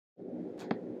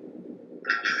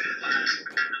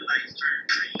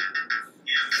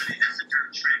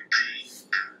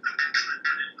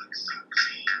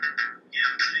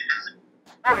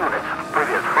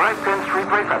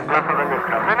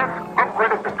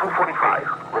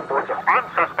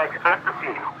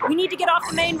need to get off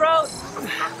the main road.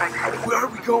 Where are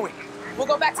we going? We'll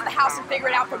go back to the house and figure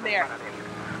it out from there.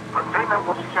 Containment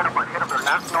will be set up ahead of their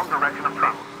last known direction of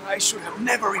travel. I should have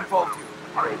never involved you.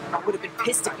 I would have been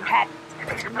pissed if you hadn't.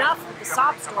 Enough with the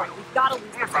sob story. We've got to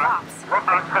lose the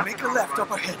cops. Make a left up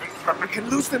ahead. We can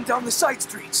lose them down the side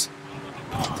streets.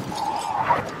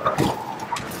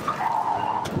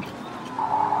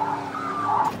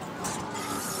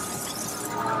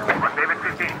 David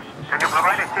 15, can you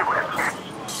provide a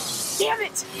sequence? Damn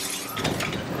it!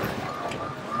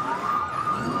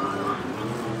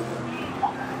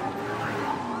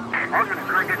 All units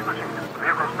ready to proceed.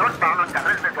 Vehicles northbound on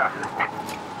Carril de Gracia.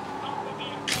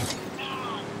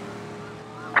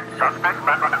 Suspect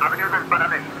back on Avenue del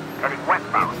Paralel, heading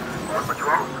westbound. All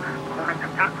patrols, moving to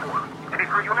Cat 4. Any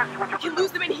crew units which... We can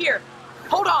lose them in here.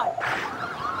 Hold on.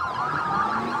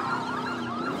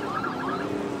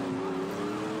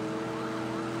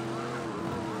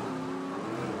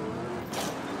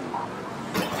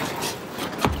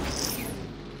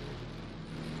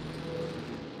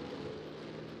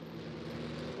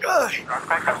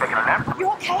 Suspect has taken a left. You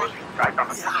okay? Right on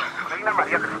the Yeah,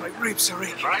 my ribs are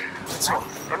aching. Right? That's all.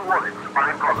 10 warnings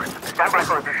are in progress. Stand by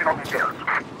for additional details.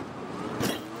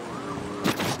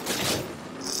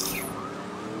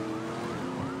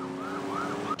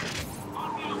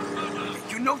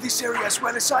 You know this area as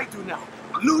well as I do now.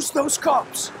 Lose those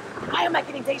cops. Why am I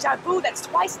getting deja vu? That's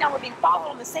twice now we're being followed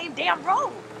on the same damn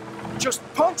road. Just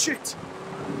punch it.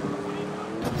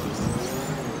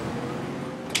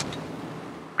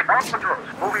 All patrols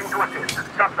moving to assist.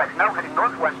 Suspect now heading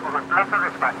northwest over Plaza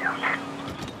España.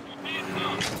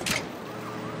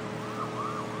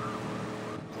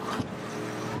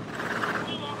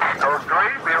 Those 3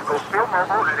 vehicles still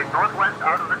mobile heading northwest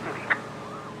out of the city.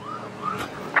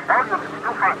 All units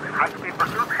too fast. High-speed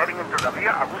pursuit heading into the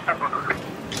Via Augusta Road.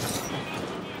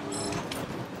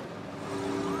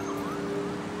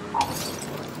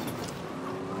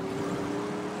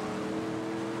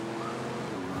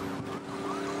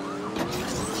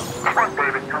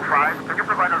 David 2-5, can you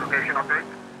provide a location update?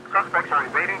 Suspects are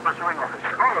invading pursuing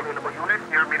officers. All available units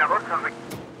near Mirador.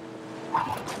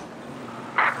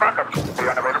 Backup should be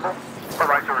unavailable.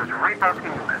 Supervisor is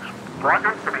retasking units.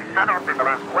 Quadrants to be set up in the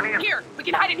last 20 minutes. Here, we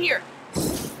can hide in here.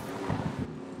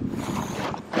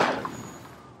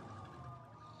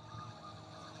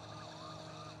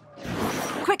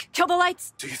 Quick, kill the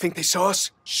lights. Do you think they saw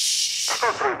us? Shh.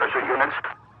 All 3 pursuit units.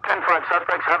 10-5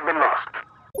 suspects have been lost.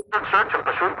 Search and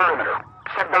pursuit perimeter.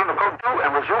 Set down the code 2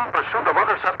 and resume pursuit of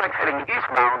other suspects heading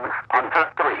eastbound on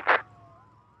path 3.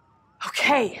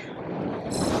 Okay.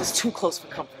 It's too close for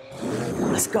comfort.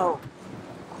 Let's go.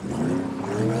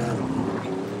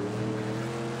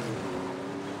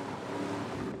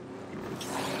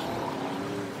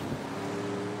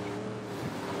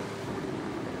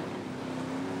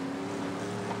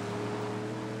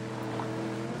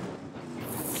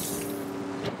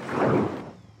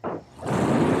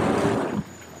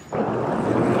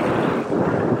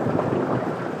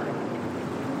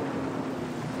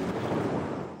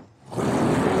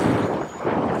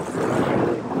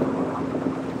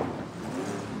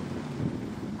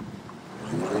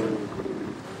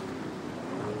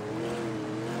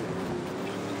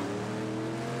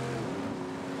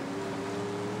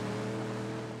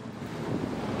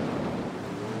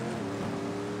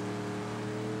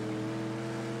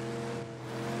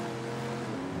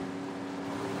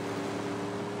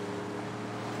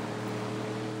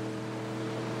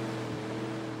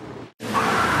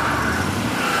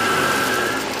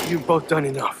 You've both done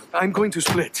enough. I'm going to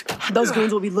split. Those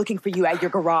goons will be looking for you at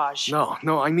your garage. No,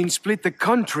 I mean split the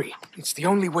country. It's the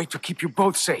only way to keep you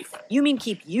both safe. You mean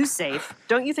keep you safe?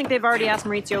 Don't you think they've already asked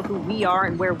Maurizio who we are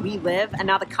and where we live, and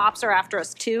now the cops are after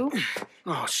us too?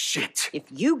 Oh, shit. If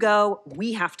you go,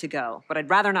 we have to go. But I'd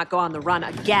rather not go on the run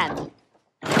again.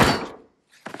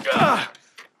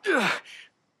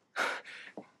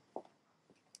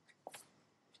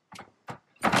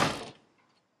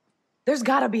 There's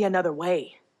gotta be another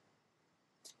way.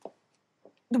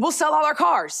 We'll sell all our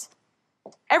cars.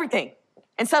 Everything.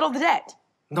 And settle the debt.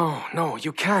 No,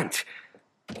 you can't.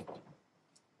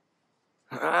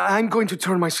 I'm going to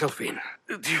turn myself in.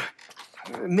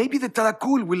 Maybe the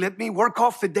Taracul will let me work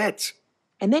off the debt.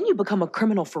 And then you become a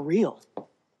criminal for real.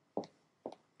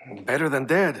 Better than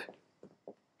dead.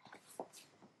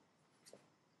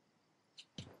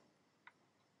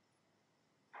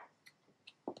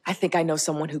 I think I know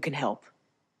someone who can help.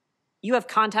 You have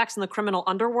contacts in the criminal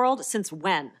underworld? Since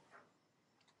when?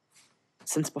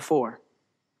 Since before.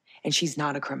 And she's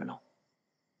not a criminal.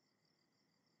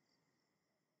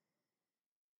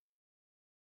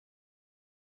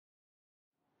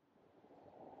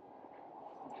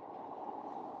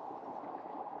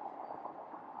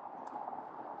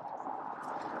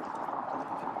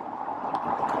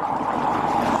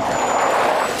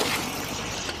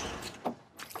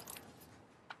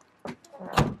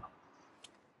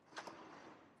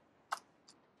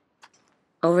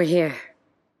 Over here.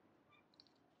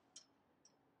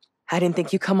 I didn't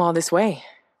think you'd come all this way.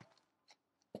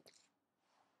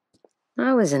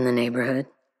 I was in the neighborhood.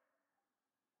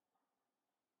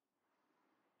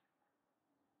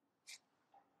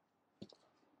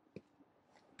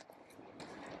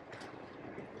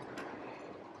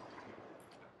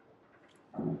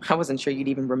 I wasn't sure you'd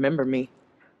even remember me.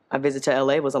 My visit to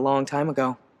LA was a long time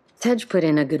ago. Tej put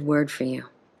in a good word for you.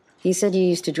 He said you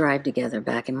used to drive together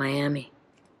back in Miami.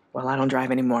 Well, I don't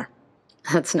drive anymore.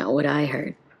 That's not what I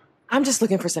heard. I'm just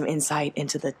looking for some insight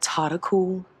into the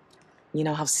Tadakul. You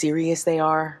know how serious they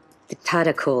are? The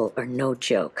Tadakul are no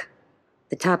joke.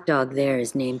 The top dog there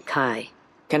is named Kai.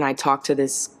 Can I talk to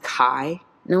this Kai?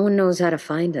 No one knows how to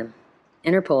find him.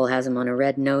 Interpol has him on a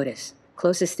red notice.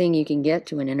 Closest thing you can get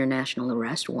to an international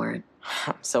arrest warrant.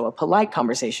 So a polite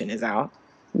conversation is out.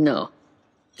 No.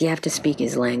 You have to speak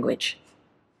his language.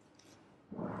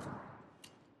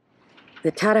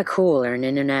 The Tadakul are an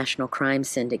international crime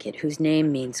syndicate whose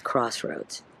name means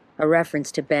Crossroads, a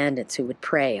reference to bandits who would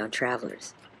prey on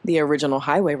travelers. The original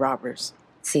highway robbers.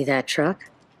 See that truck?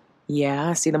 Yeah,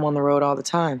 I see them on the road all the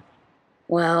time.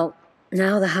 Well,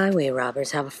 now the highway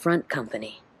robbers have a front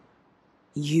company.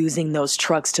 Using those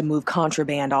trucks to move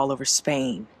contraband all over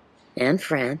Spain. And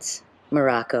France,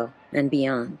 Morocco, and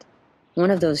beyond. One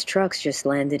of those trucks just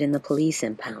landed in the police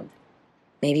impound.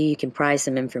 Maybe you can pry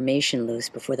some information loose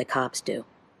before the cops do.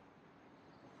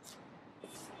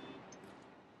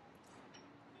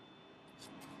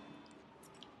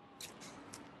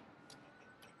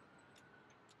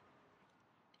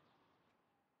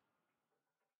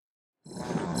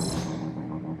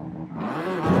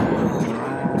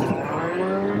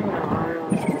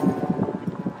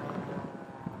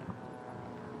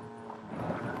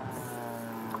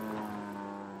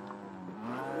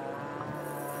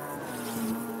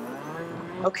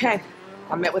 Okay,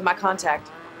 I met with my contact.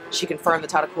 She confirmed the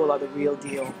Tadakul are the real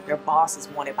deal. Their boss is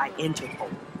wanted by Interpol.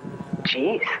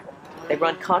 Jeez. They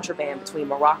run contraband between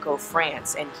Morocco,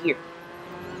 France, and here.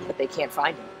 But they can't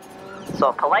find him. So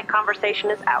a polite conversation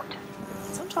is out.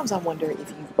 Sometimes I wonder if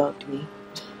you've bugged me.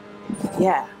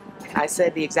 Yeah, I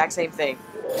said the exact same thing.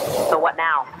 So what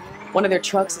now? One of their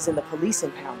trucks is in the police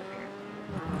impound,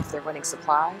 apparently. If they're running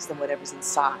supplies, then whatever's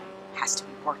inside has to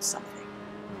be worth something.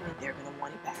 And they're gonna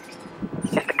want it back.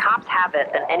 If the cops have it,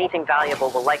 then anything valuable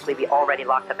will likely be already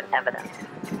locked up in evidence.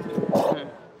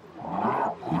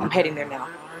 I'm heading there now.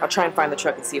 I'll try and find the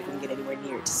truck and see if we can get anywhere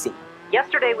near it to see.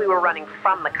 Yesterday we were running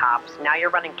from the cops. Now you're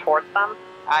running towards them?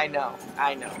 I know.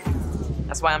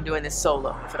 That's why I'm doing this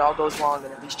solo. If it all goes wrong,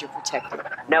 then at least you're protected.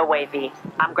 No way, V.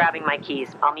 I'm grabbing my keys.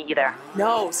 I'll meet you there.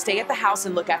 No, stay at the house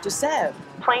and look after Seb.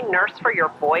 Playing nurse for your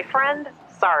boyfriend?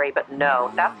 Sorry, but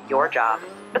no, that's your job.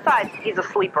 Besides, he's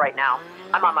asleep right now.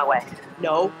 I'm on my way.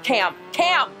 No, Cam!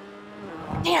 Damn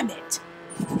it!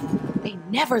 They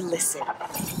never listen.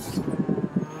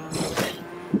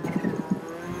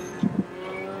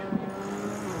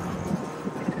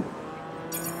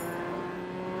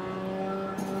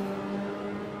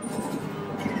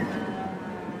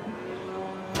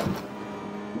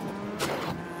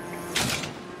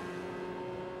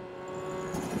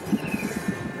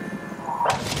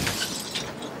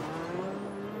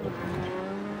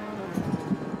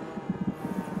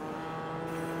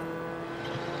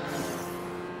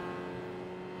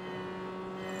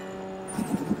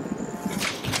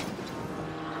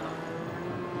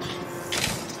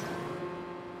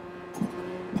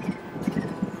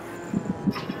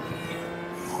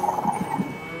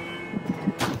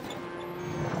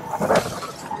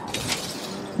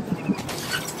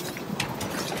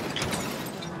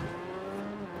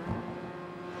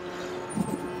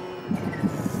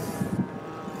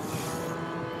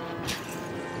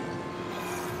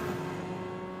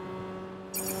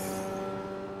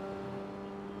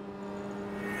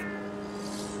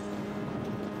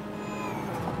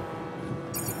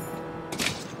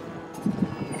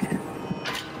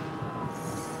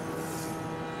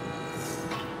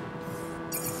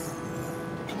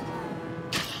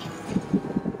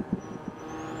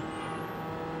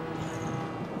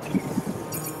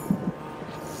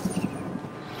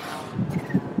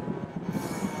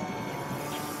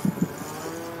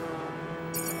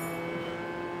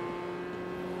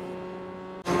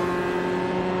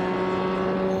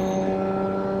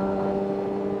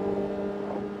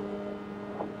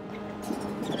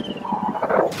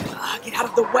 Get out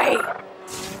of the way!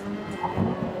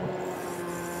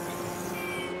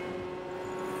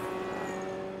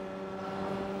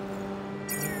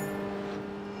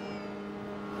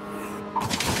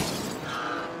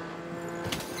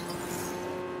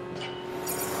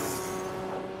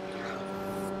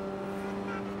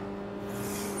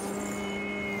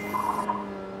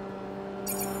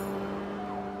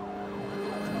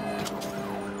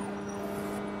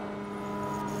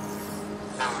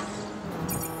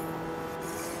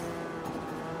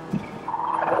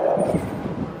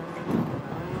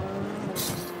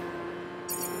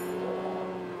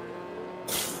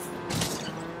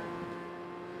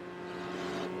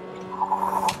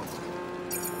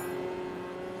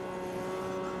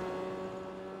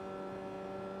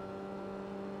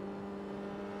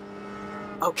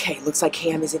 Okay, looks like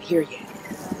Cam isn't here yet.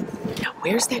 Now,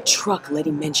 where's that truck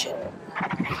Letty mentioned?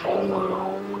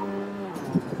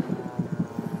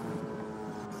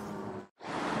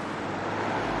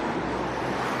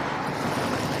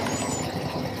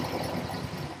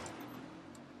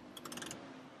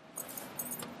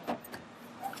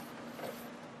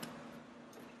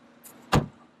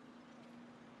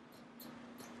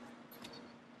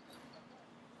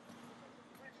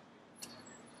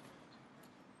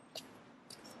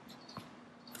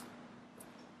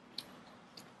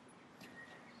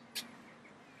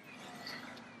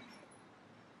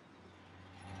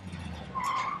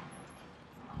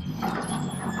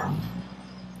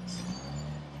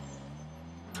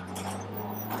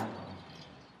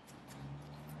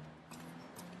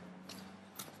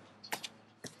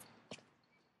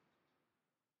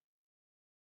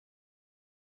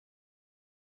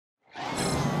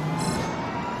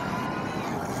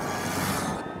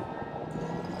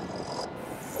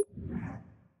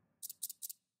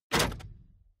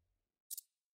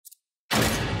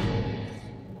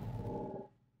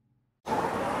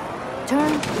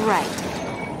 Turn right.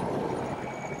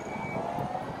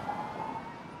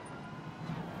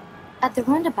 At the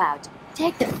roundabout,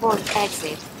 take the fourth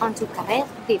exit onto Carré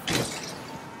Different.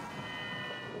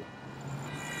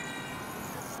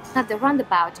 At the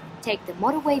roundabout, take the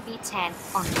motorway B10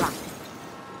 on Run.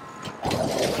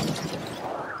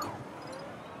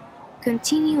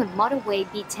 Continue on motorway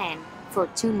B10 for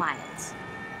 2 miles.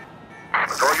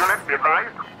 Patrol units, be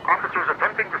advised. Officers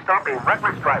attempting to stop a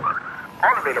reckless driver.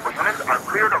 All available units are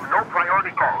cleared of no priority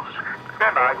calls.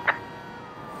 Stand by.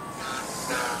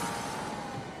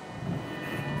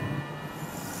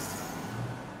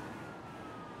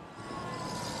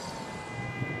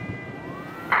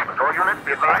 Patrol units,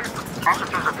 be advised.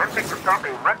 Officers attempting to stop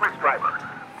a reckless driver.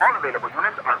 All available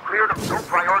units are cleared of no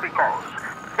priority calls.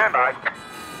 Stand by.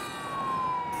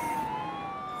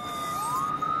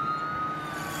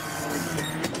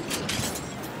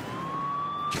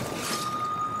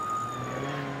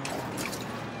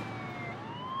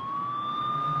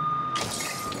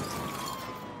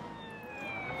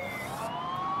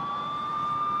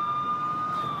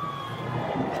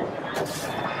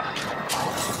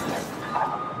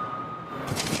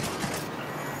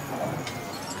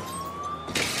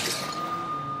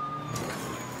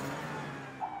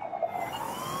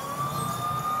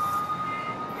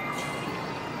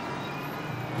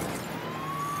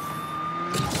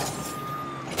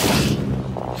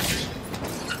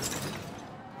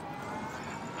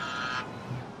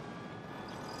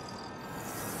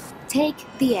 Take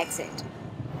the exit.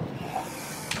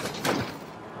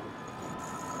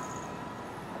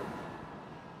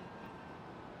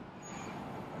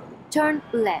 Turn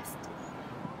left.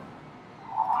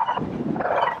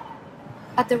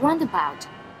 At the roundabout,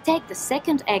 take the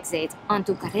second exit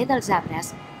onto Carré dels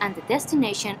Arbres and the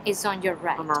destination is on your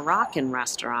right. A Moroccan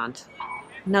restaurant.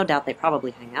 No doubt they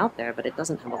probably hang out there, but it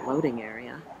doesn't have a loading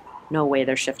area. No way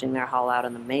they're shifting their haul out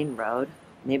on the main road.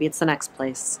 Maybe it's the next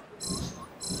place.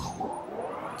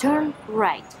 Turn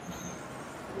right.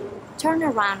 Turn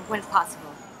around when possible.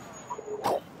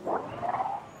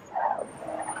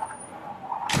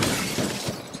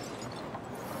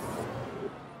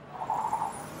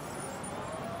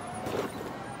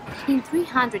 In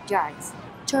 300 yards,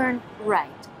 turn right.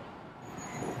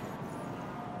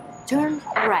 Turn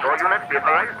Patrol right. units, be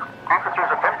advised. Officers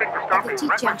attempting to At stop the a T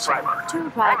reckless junction, driver.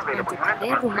 turn right All into available units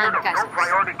Carré are cleared Roman of no Casas.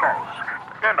 priority calls.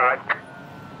 Stand by.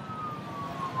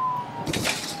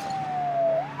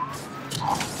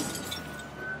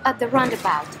 At the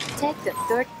roundabout, take the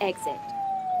third exit.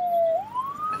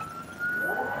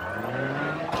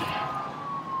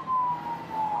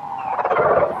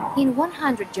 In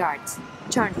 100 yards,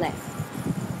 turn left.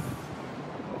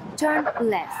 Turn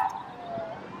left.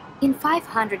 In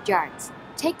 500 yards,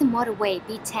 take the motorway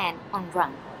B10 on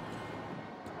Run.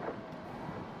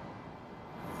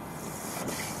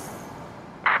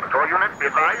 Patrol units, be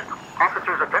advised.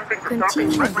 Officers attempting to stop a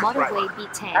Continue on reckless motorway driver.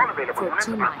 B10 All available for units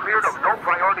 2 are cleared miles. of no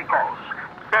priority calls.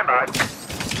 Stand by.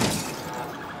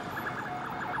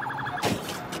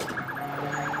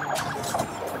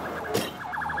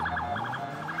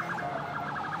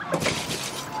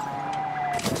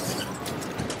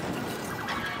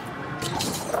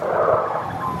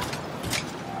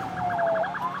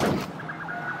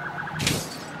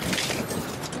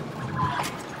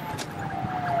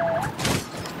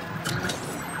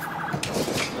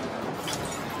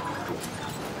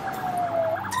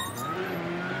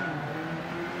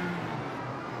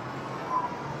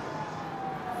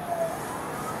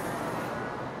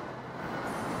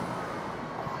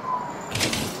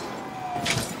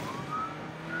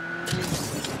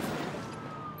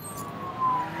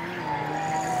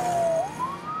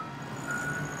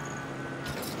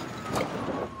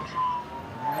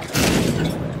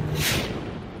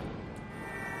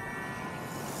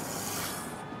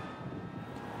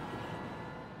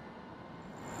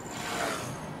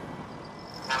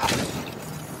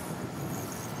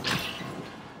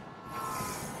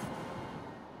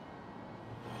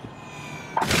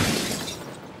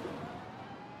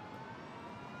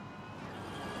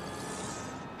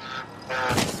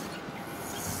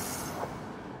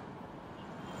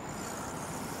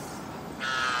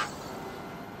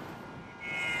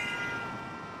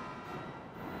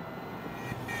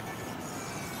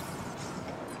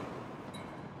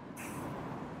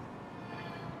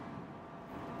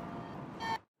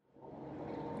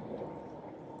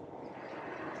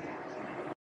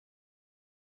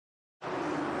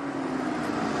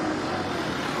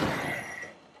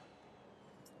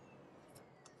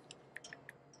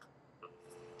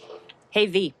 Hey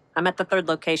V, I'm at the third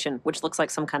location, which looks like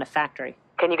some kind of factory.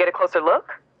 Can you get a closer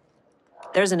look?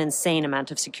 There's an insane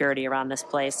amount of security around this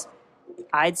place.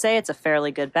 I'd say it's a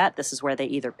fairly good bet this is where they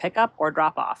either pick up or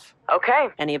drop off. Okay.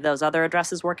 Any of those other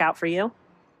addresses work out for you?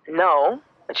 No,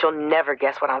 but you'll never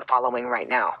guess what I'm following right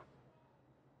now.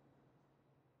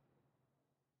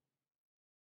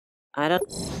 I don't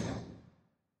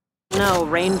know,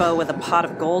 rainbow with a pot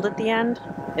of gold at the end?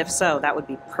 If so, that would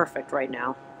be perfect right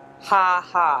now. Ha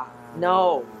ha.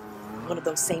 No. One of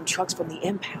those same trucks from the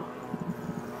impound.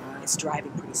 It's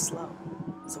driving pretty slow,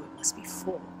 so it must be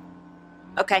full.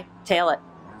 Okay, tail it.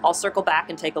 I'll circle back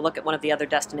and take a look at one of the other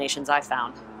destinations I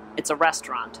found. It's a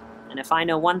restaurant, and if I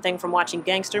know one thing from watching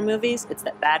gangster movies, it's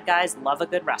that bad guys love a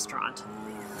good restaurant.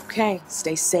 Okay,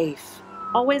 stay safe.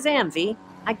 Always am, V.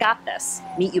 I got this.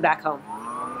 Meet you back home.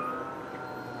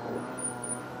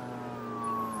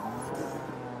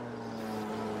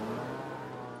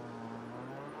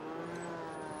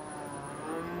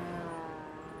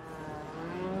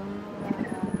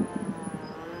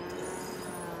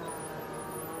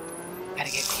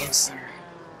 Gotta get closer.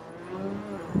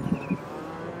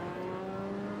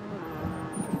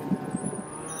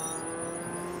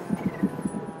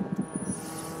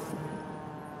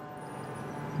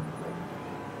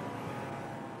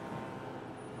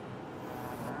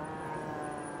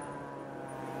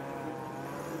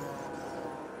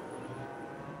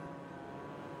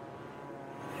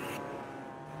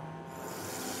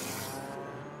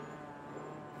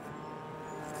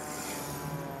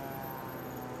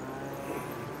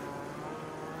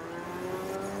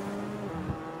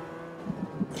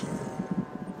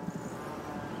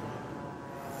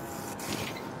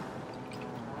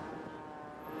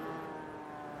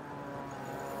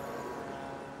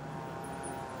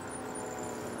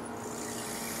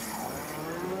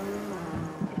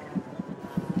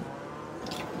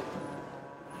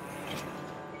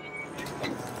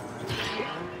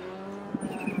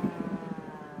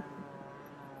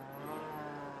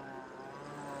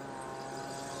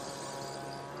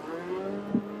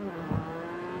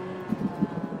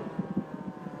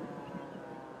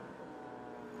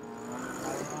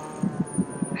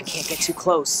 I can't get too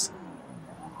close.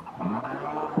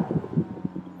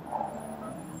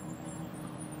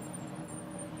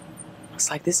 Looks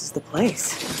like this is the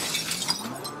place.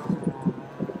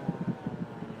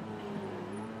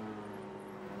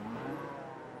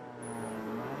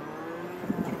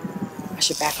 I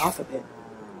should back off a bit.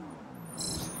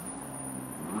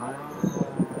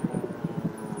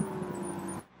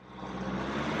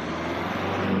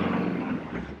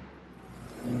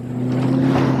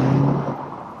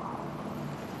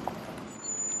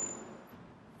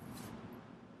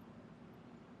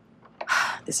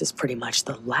 This is pretty much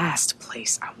the last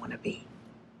place I want to be.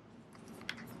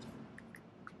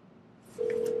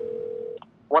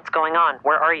 What's going on?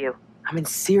 Where are you? I'm in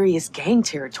serious gang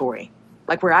territory.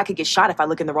 Like where I could get shot if I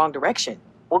look in the wrong direction.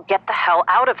 Well, get the hell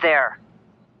out of there.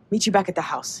 Meet you back at the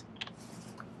house.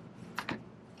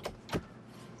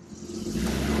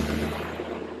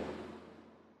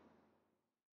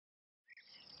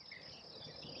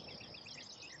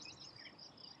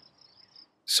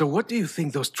 So what do you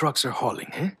think those trucks are hauling,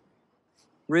 eh?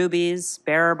 Rubies,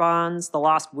 bearer bonds, the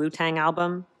lost Wu-Tang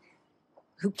album.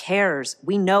 Who cares?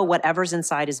 We know whatever's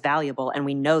inside is valuable, and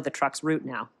we know the truck's route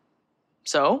now.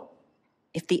 So?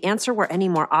 If the answer were any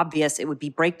more obvious, it would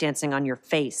be breakdancing on your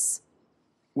face.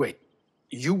 Wait,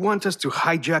 you want us to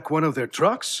hijack one of their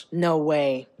trucks? No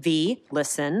way. V,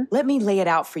 listen. Let me lay it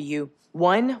out for you.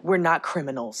 1, we're not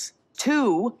criminals.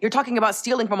 2, you're talking about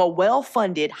stealing from a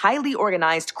well-funded, highly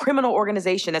organized criminal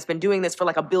organization that's been doing this for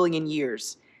like 1 billion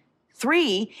years.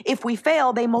 3, if we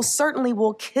fail, they most certainly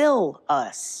will kill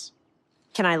us.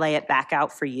 Can I lay it back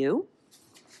out for you?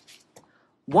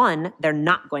 1, they're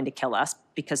not going to kill us,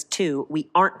 because 2, we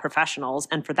aren't professionals,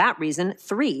 and for that reason,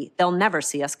 3, they'll never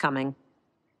see us coming.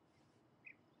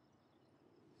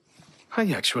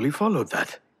 I actually followed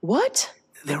that. What?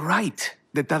 They're right.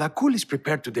 The Tadakul is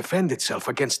prepared to defend itself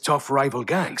against tough rival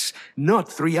gangs,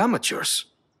 not 3 amateurs.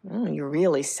 Oh, you're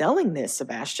really selling this,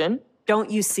 Sebastian.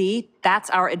 Don't you see? That's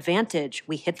our advantage.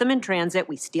 We hit them in transit,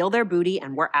 we steal their booty,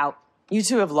 and we're out. You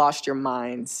two have lost your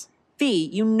minds. V,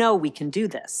 you know we can do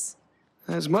this.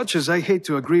 As much as I hate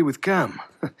to agree with Cam,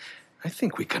 I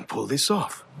think we can pull this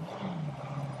off.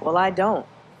 Well, I don't.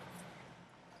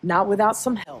 Not without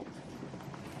some help.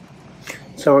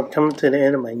 So we're coming to the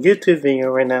end of my YouTube video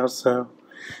right now, so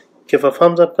give a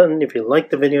thumbs up button if you like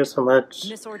the video so much.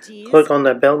 Miss Ortiz, Click on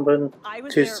that bell button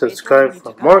to subscribe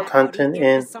for more content,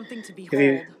 and if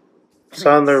you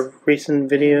saw the recent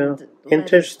video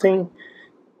interesting,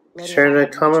 share the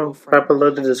comment right below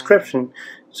the description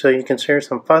so you can share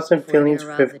some positive feelings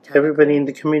with everybody in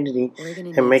the community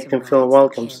and make them feel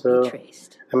welcome. So,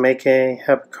 I make a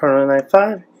happy Corona Night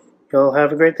 5. Y'all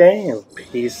have a great day and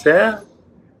peace out.